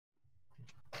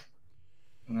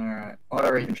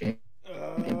or even cheap?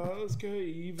 Let's go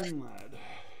even, lad.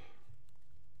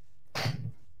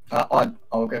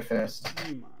 I'll go first.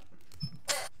 You might.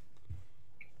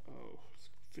 Oh,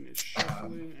 finish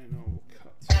shuffling and I'll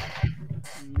cut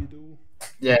middle.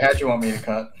 Yeah, how do you want me to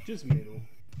cut? Just middle.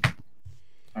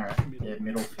 Alright, yeah,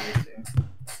 middle for you too.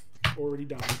 Already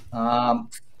done.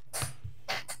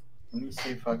 Let me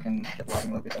see if I can get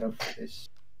lighting a little bit better for this.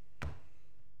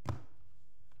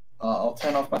 I'll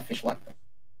turn off my fish light.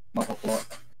 My whole lot.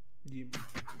 Yeah.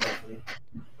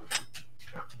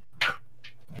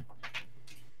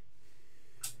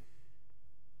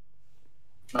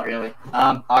 Not really.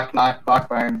 Arknight,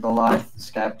 Barkbone, Goliath,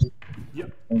 Scab.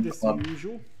 Yep, just Club. the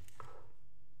usual.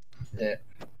 Yeah.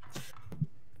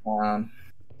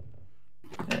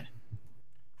 Yeah.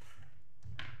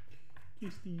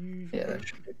 Just the usual. Yeah, that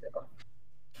should be better.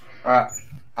 Alright.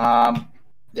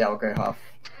 Yeah, I'll go half.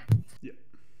 Yep.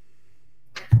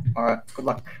 Alright, good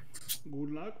luck.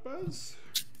 Good luck, Buzz.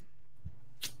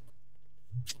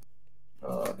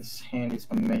 This hand is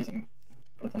amazing.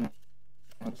 But then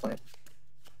I'll play it.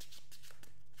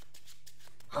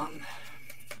 Alright,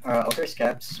 I'll go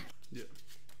Scabs. Yep.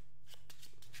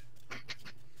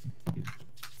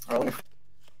 Alright, only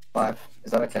 5.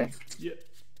 Is that okay? Yep.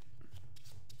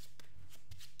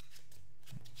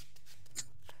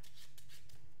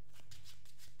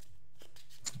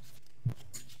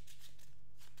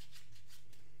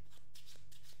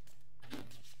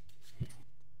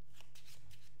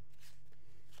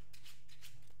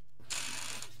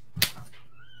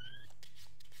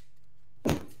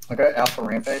 I'll go Alpha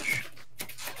Rampage.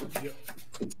 Yep.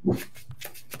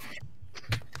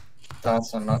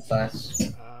 Dice or not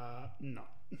dice? No.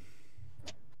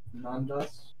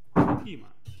 Non-dice? You might.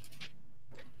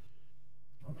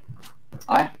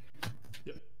 Aye?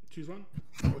 Yep. Choose one.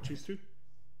 Or choose two.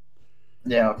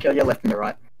 Yeah, I'll kill your left and your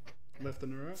right. Left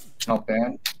and right. I'll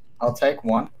burn. I'll take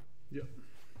 1. Yep.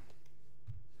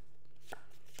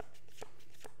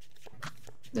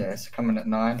 Yeah, it's coming at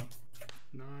 9.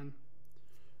 9.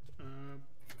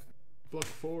 Block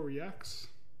 4 reacts.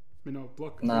 No,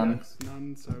 block None. reacts.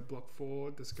 None. So block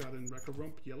 4, discard and Wrecker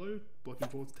Romp, yellow. Blocking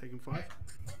 4 is taking 5.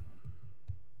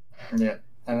 Yeah,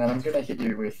 and then I'm gonna hit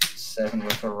you with 7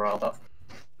 with a rolled up.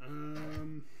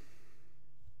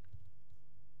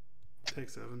 Take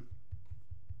 7.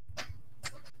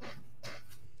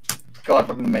 God,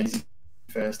 what an amazing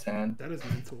first hand. That is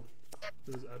mental.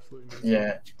 That is absolutely mental.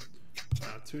 Yeah.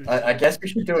 2. I guess we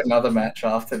should do another match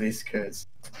after this, because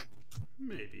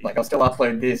Maybe. like I'll still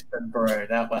upload this, but bro,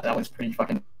 that was pretty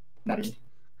fucking nutty.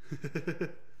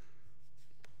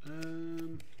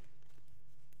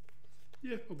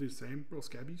 Yeah, I'll do the same. Roll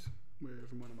scabbies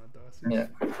wherever one of my dice is. Yeah.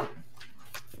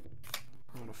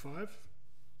 Roll a 5.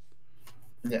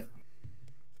 Yeah.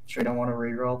 Sure you don't want to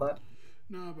re-roll that?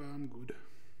 No, but I'm good.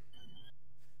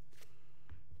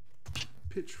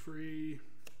 Pitch free.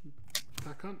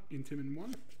 Pack hunt. Intim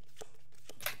 1.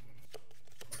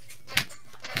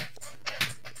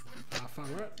 Far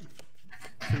right.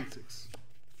 26.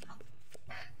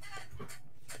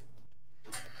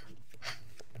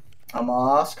 I'm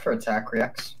gonna ask for attack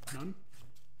reacts. None.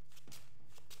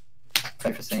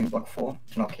 Pay for scene block 4,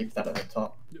 and I'll keep that at the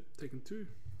top. Yep, taking 2.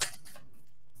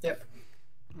 Yep.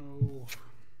 Oh.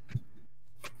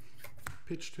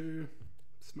 Pitch 2.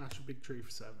 Smash a big tree for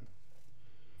 7.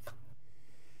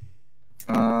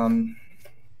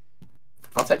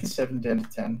 I'll take the 7 down to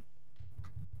 10.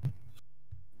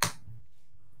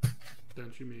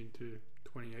 Don't you mean to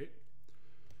 28?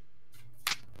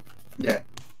 Yeah.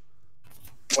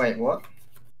 Wait, what?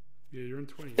 Yeah, you're on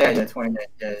 28. Yeah, 28.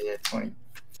 Yeah, 20.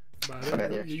 But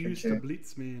Okay, you're used to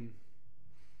Blitz, man.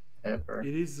 Yeah, bro. It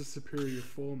is the superior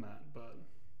format, but...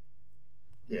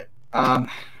 Yeah.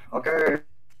 I'll go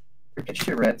pitch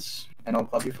 2 reds, and I'll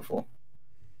club you for 4.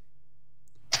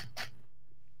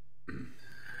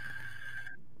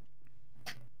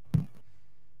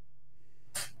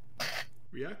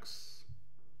 Reacts?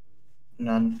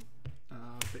 None.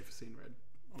 Fate for scene red.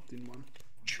 Opt in 1.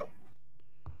 Sure.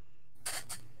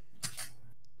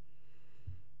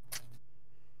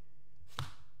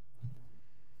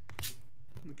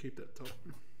 I'll keep that top.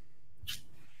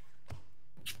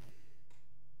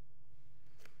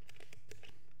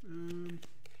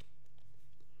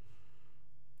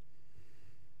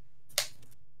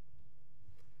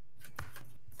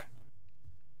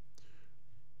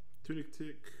 Tunic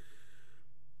tick.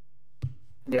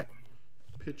 Yeah.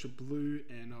 Pitch a blue,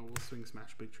 and I will swing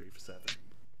smash big tree for 7.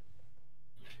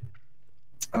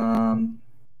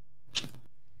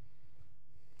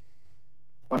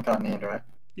 One card in hand, right?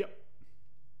 Yep.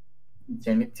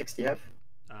 Tunic ticks do you have?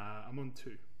 I'm on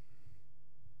 2.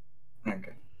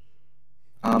 Okay.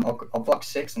 I'll block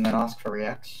 6 and then ask for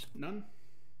reacts. None.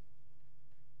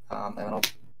 And then I'll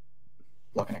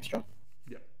block an extra.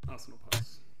 Yep. Arsenal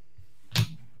pass.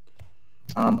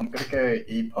 I'm gonna go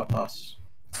E-pot pass.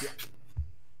 Yep.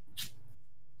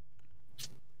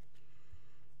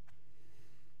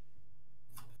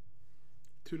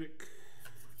 Tunic.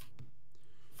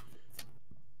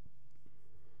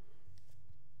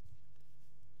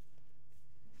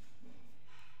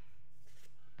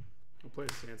 I'll play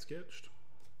a sand sketched.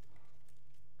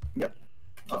 Yep.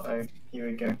 Uh-oh, here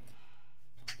we go.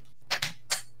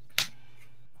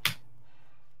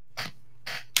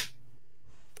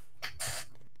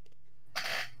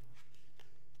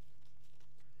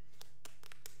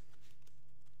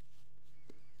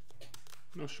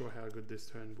 Not sure how good this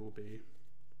turn will be.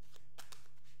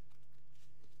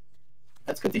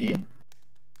 That's good to hear.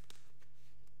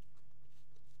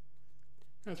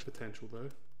 Has potential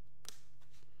though.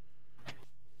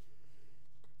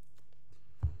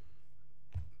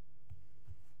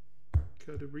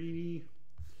 Kadarini.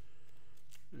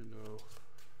 And oh.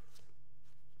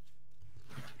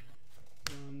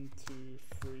 1, 2,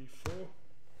 3, 4.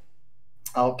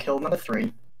 I'll kill number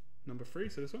 3. Number 3,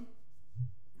 so this one?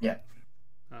 Yeah.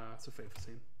 It's a faithful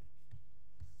scene.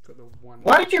 Got the 1.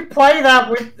 Why did you play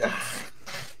that with...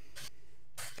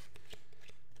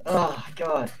 Oh,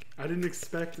 God. I didn't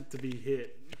expect it to be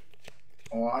hit.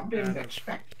 Oh, I didn't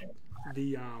expect it.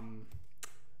 The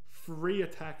 3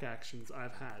 attack actions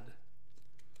I've had.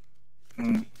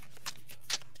 Hmm.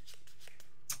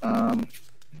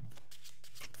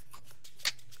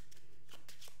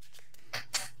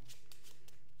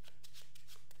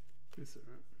 Is it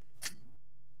right?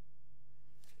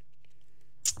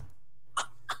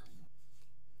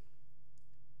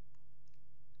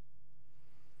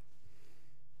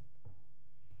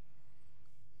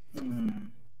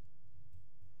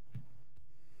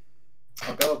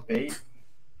 I'll go a B.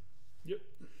 Yep.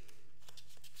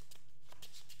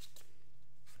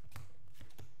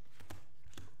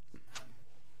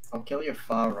 I'll kill your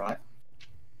far right.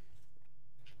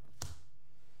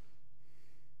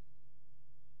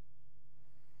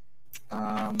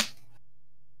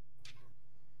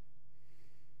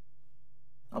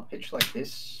 I'll pitch like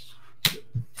this.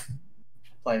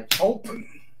 Play open.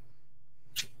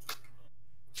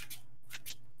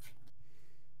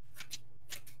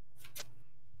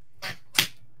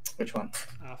 Which one?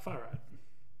 Far right.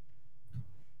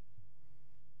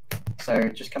 So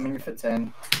just coming in for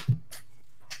 10.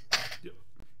 Yep.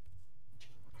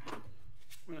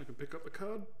 When I can pick up the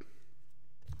card.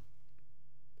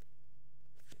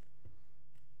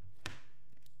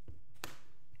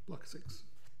 Block 6.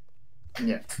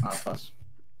 Yeah, plus.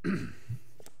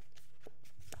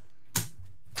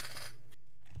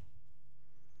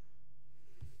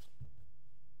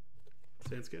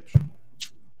 Sand sketch.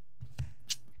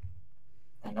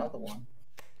 Another one.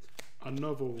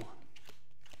 Another one.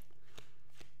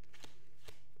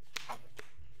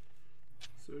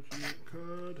 Searching that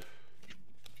card.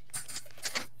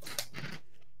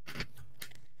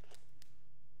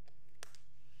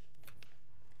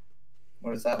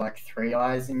 What is that, like 3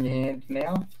 eyes in your hand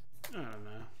now? I don't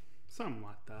know. Something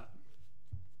like that.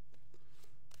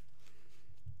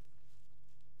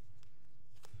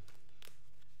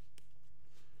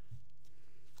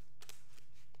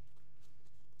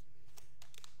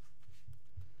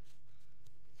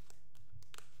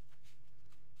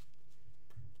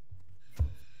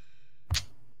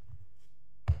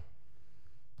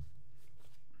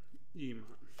 Yeah, man.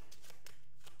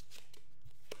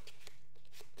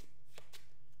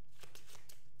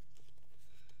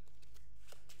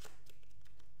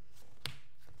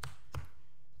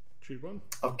 Choose one.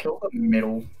 I'll kill the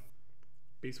middle.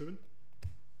 Beast Women.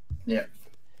 Yeah.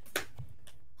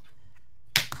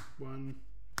 1,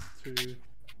 2,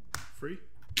 3.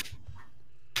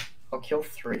 I'll kill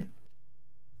 3.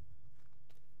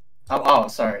 Oh,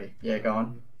 sorry. Yeah, go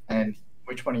on. And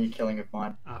which one are you killing of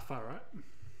mine? Far right.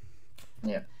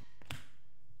 Yeah.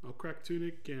 I'll crack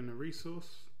Tunic and a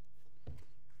resource.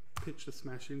 Pitch the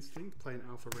Smash Instinct. Play an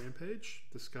Alpha Rampage.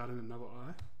 Discarding another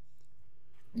eye.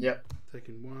 Yep.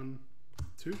 Taking 1,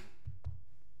 2.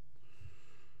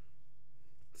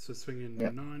 So swinging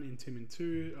Yep. 9, Intim in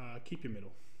 2. Keep your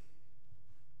middle.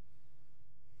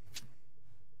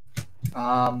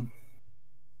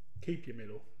 Keep your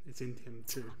middle. It's Intim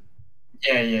 2.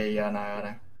 Yeah, I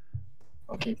know.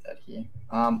 I'll keep that here.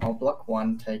 I'll block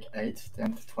 1, take 8,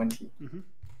 down to 20. Mm-hmm.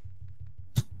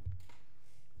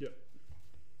 Yep.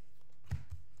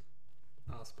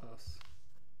 Pass.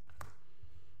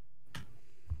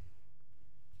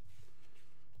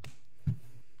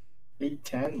 Big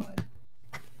 10, mate.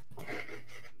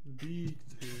 Big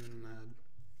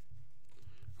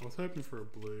was hoping for a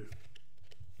blue.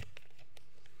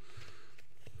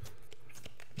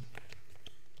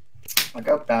 I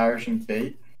got Barrage and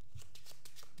Beat.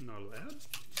 Not allowed.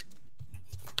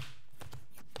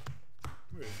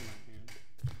 Where is my hand?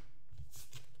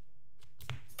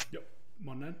 Yep,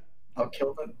 one then. I'll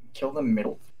kill the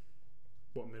middle.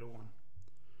 What middle one?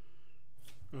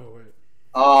 Oh wait.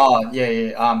 Oh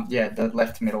yeah, the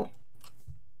left middle.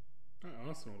 Oh,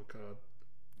 Arsenal the card.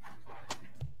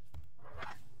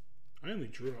 I only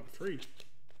drew up 3.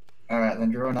 Alright,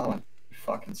 then draw another one. You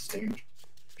fucking stooge.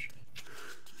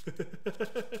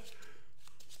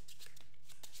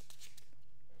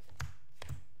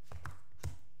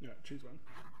 Yeah, choose one.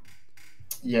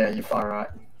 Yeah, you're far right.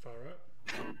 Far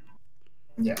right.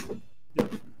 Yeah.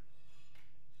 Yep.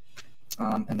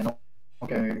 And then I'll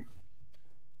go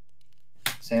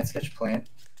Sand Sketch Plant.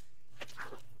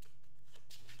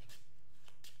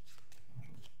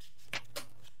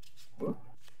 Whoop.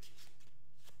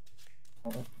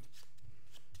 Hold on.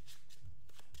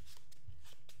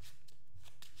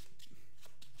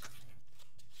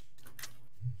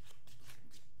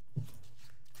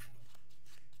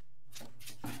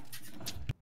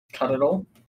 Cut it all?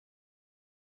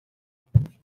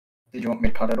 Did you want me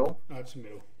to cut it all? Just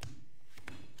middle.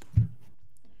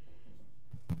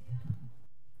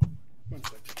 One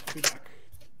sec. Be back.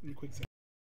 In a quick sec.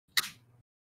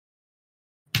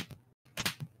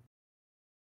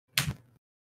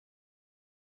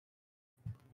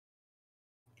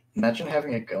 Imagine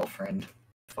having a girlfriend.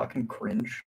 Fucking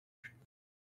cringe.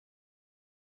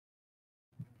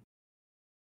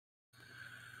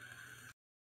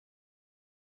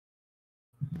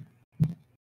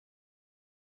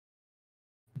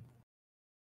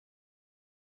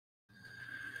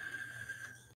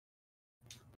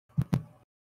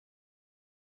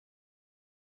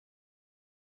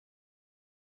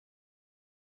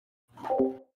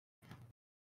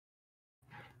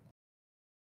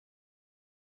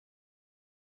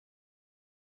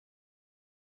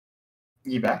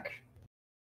 You back?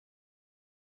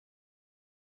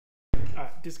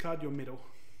 Alright, discard your middle.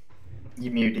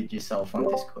 You muted yourself on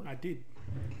Discord. I did.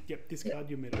 Yep, discard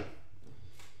your middle.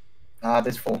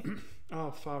 There's 4.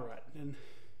 Oh, far right. And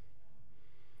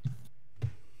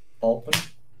Open.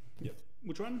 yep.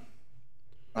 Which one?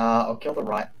 I'll kill the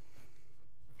right.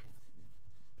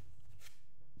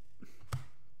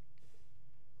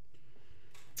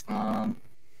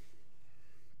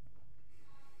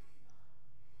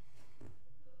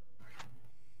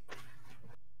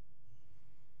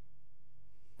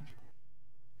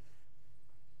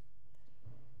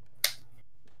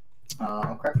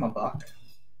 I'll crack my buck.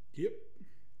 Yep.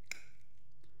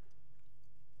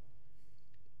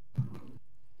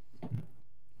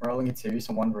 Rolling a 2,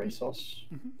 so 1 resource.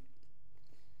 Mm-hmm.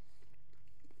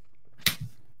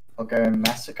 I'll go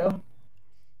Massacre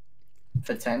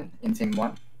for 10 in Team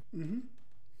 1. Mm-hmm.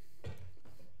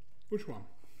 Which one?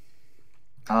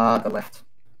 The left.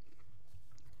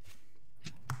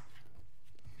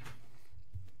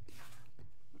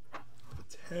 For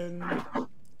 10.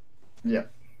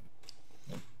 Yep.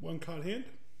 1 card hand.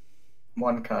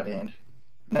 1 card hand.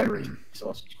 No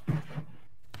resource.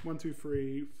 1, 2,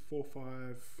 3, 4, 5.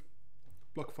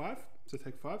 Block 5. So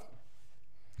take 5.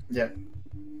 Yep.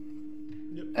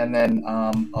 Yep. And then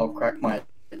I'll crack my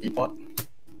E-pot.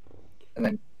 And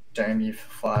then jam you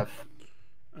for 5.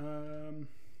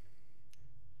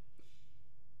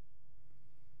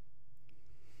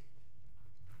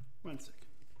 1 second.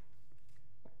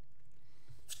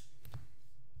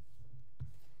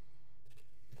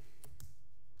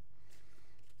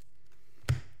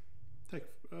 Take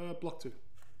block 2.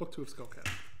 Block 2 of Skullcat.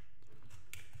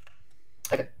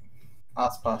 Okay.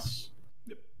 Arts pass.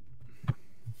 Yep.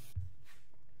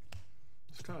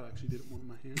 This card actually didn't want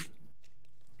my hand.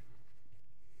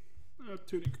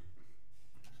 Tunic.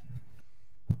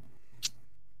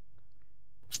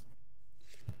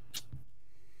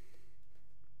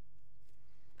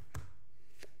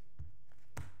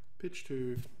 Pitch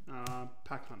to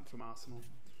Pack Hunt from Arsenal.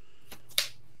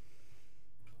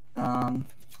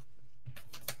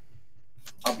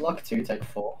 I'll block 2, take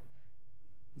 4.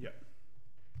 Yep.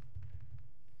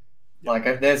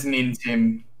 Like, there's an in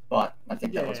Tim, but I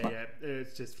think that was fine. Yeah,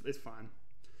 it's fine.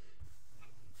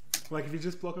 Like, if you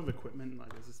just block of equipment,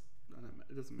 like, it's just, I don't know,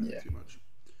 it doesn't matter too much.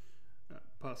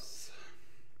 Pass.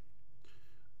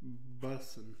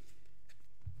 Bus and...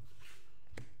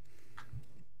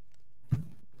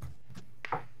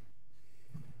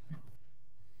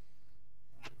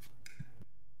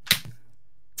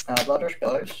 Blood Rush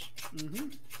goes. Mm-hmm.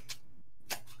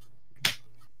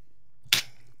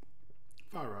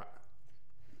 Far right.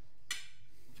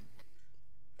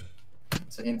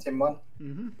 So int him 1.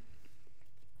 Mm-hmm.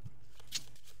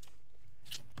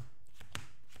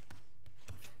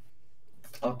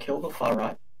 I'll kill the far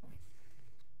right.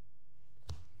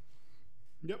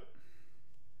 Yep.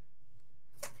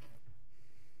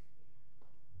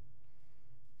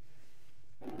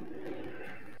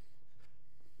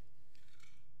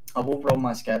 I will roll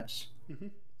my scabs. Mm-hmm.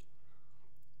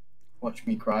 Watch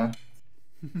me cry.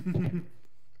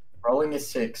 Rolling is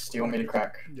 6. Do you want me to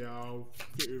crack? Yeah, I'll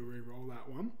get you to re-roll that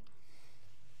one.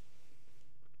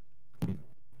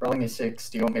 Rolling is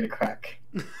 6. Do you want me to crack?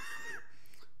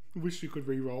 Wish you could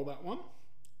re-roll that one.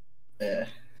 Yeah.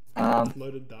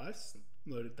 Loaded dice.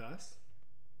 Loaded dice.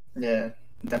 Yeah.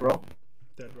 Dead roll.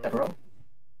 Dead roll. Dead roll.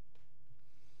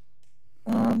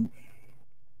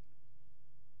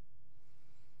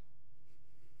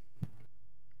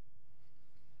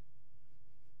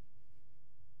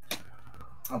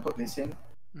 I'll put this in.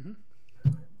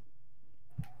 Mm-hmm.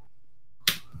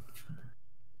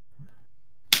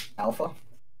 Alpha.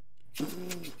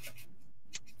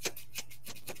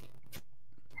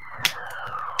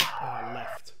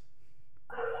 Left.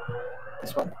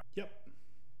 This one. Yep.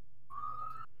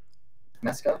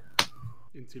 Mesca.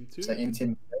 Int him 2. So int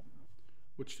him.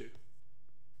 Which 2?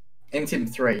 Int him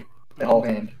 3. The whole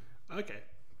hand. Okay.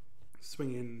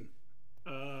 Swing in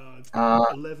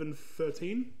 11,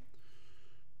 13.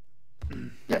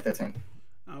 Yeah, 13.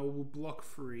 We'll block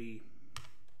 3.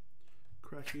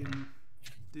 Crack in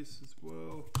this as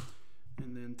well.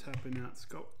 And then tapping out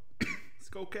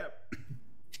skull cap.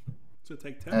 So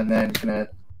take 10. And then gonna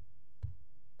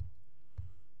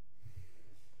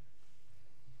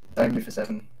don't me for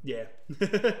 7. Yeah.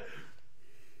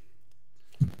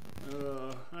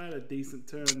 I had a decent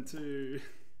turn too.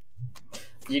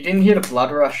 You didn't hit a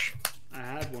blood rush. I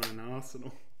had one in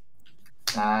Arsenal.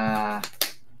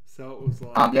 So it was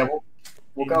like yeah,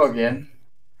 we'll go again.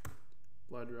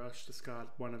 Blood rush, discard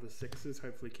one of the 6s,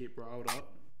 hopefully keep riled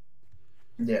up.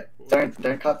 Yeah.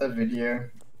 Don't cut the video.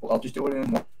 I'll just do it in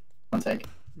one take.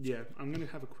 Yeah, I'm gonna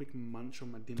have a quick munch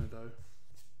on my dinner though.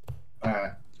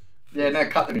 Alright. Yeah, no,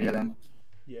 cut the video then.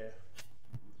 Yeah.